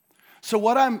So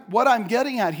what I'm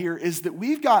getting at here is that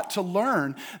we've got to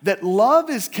learn that love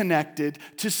is connected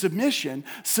to submission.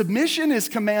 Submission is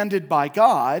commanded by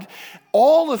God.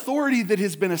 All authority that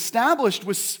has been established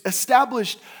was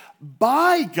established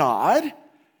by God.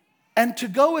 And to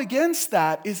go against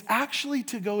that is actually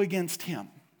to go against Him.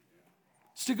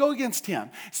 It's to go against Him.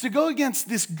 It's to go against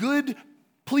this good,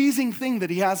 pleasing thing that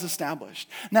He has established.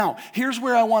 Now, here's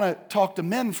where I want to talk to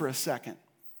men for a second.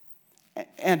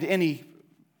 And any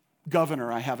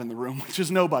governor I have in the room, which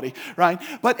is nobody, right?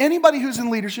 But anybody who's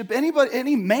in leadership,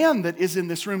 any man that is in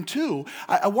this room too,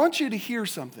 I want you to hear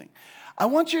something. I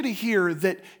want you to hear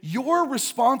that your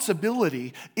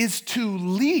responsibility is to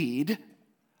lead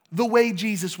the way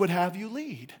Jesus would have you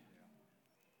lead.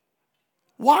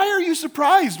 Why are you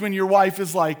surprised when your wife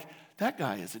is like, that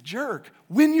guy is a jerk,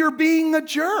 when you're being a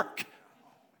jerk?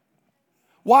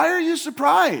 Why are you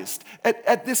surprised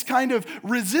at this kind of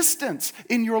resistance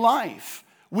in your life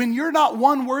when you're not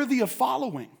one worthy of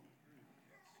following?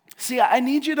 See, I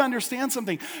need you to understand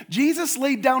something. Jesus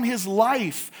laid down His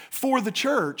life for the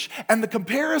church, and the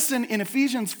comparison in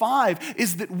Ephesians 5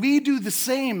 is that we do the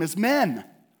same as men.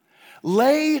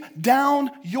 Lay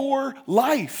down your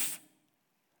life.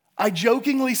 I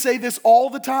jokingly say this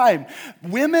all the time.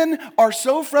 Women are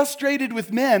so frustrated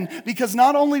with men because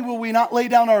not only will we not lay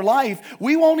down our life,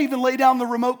 we won't even lay down the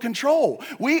remote control.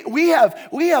 We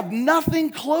have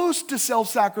nothing close to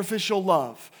self-sacrificial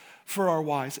love for our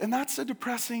wives, and that's a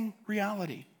depressing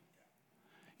reality.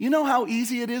 You know how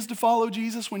easy it is to follow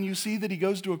Jesus when you see that He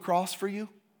goes to a cross for you?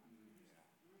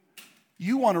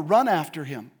 You want to run after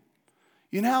Him.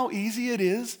 You know how easy it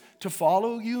is to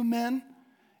follow you, men,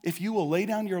 if you will lay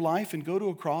down your life and go to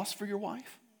a cross for your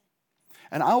wife?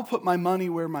 And I'll put my money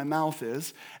where my mouth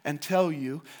is and tell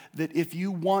you that if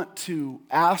you want to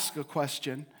ask a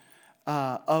question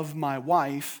of my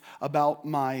wife about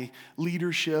my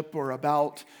leadership or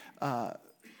about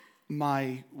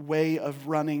my way of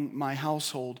running my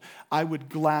household, I would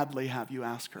gladly have you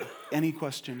ask her any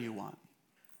question you want.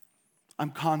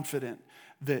 I'm confident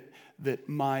that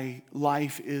my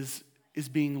life is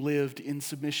being lived in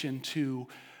submission to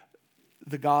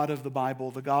the God of the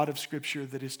Bible, the God of Scripture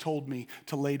that has told me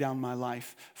to lay down my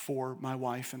life for my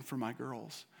wife and for my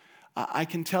girls. I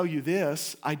can tell you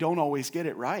this, I don't always get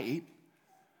it right,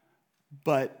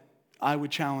 but I would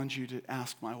challenge you to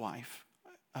ask my wife.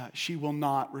 She will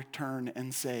not return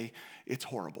and say, it's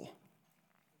horrible.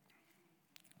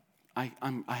 I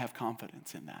have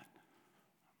confidence in that.